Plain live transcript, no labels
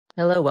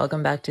Hello,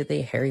 welcome back to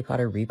the Harry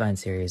Potter Rebind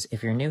series.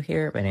 If you're new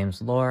here, my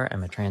name's Laur,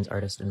 I'm a trans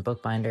artist and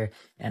bookbinder,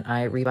 and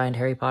I rebind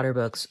Harry Potter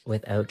books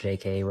without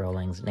J.K.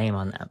 Rowling's name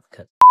on them,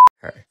 because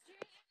her.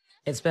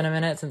 It's been a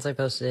minute since I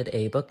posted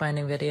a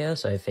bookbinding video,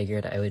 so I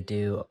figured I would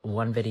do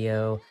one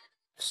video,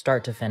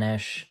 start to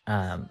finish,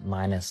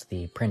 minus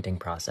the printing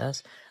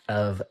process,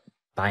 of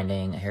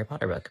binding a Harry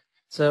Potter book.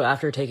 So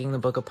after taking the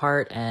book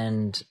apart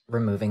and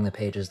removing the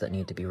pages that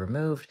need to be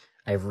removed,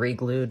 I've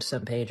re-glued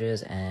some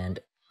pages and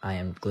I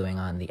am gluing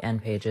on the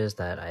end pages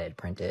that I had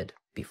printed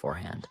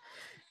beforehand.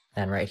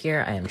 Then right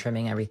here, I am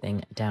trimming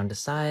everything down to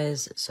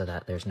size so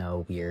that there's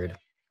no weird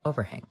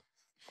overhang.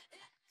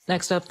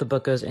 Next up, the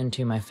book goes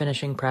into my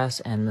finishing press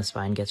and the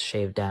spine gets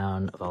shaved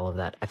down of all of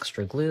that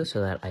extra glue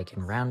so that I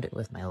can round it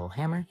with my little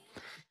hammer.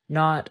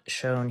 Not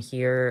shown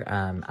here.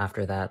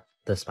 After that,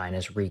 the spine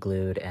is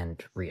re-glued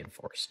and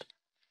reinforced.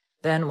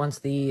 Then once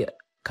the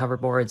cover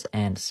boards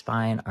and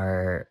spine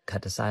are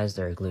cut to size,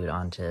 they're glued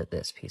onto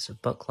this piece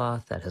of book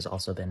cloth that has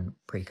also been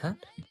pre-cut.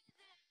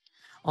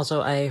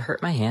 Also, I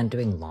hurt my hand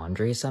doing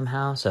laundry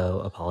somehow,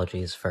 so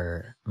apologies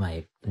for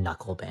my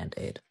knuckle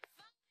band-aid.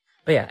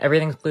 But yeah,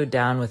 everything's glued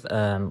down with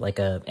like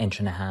a 1.5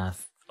 inch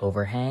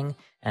overhang,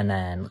 and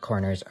then the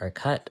corners are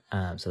cut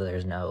so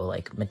there's no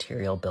like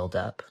material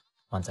buildup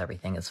once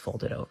everything is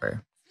folded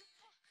over.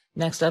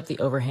 Next up, the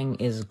overhang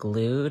is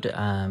glued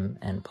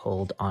and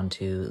pulled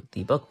onto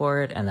the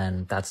bookboard, and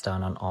then that's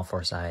done on all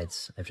 4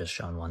 sides. I've just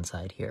shown one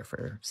side here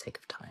for sake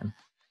of time.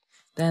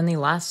 Then the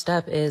last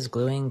step is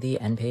gluing the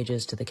end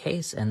pages to the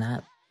case, and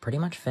that pretty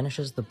much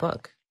finishes the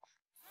book.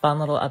 Fun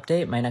little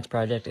update, my next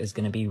project is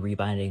going to be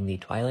rebinding the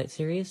Twilight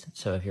series,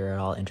 so if you're at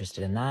all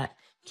interested in that,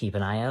 keep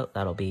an eye out.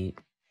 That'll be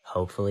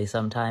hopefully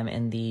sometime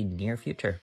in the near future.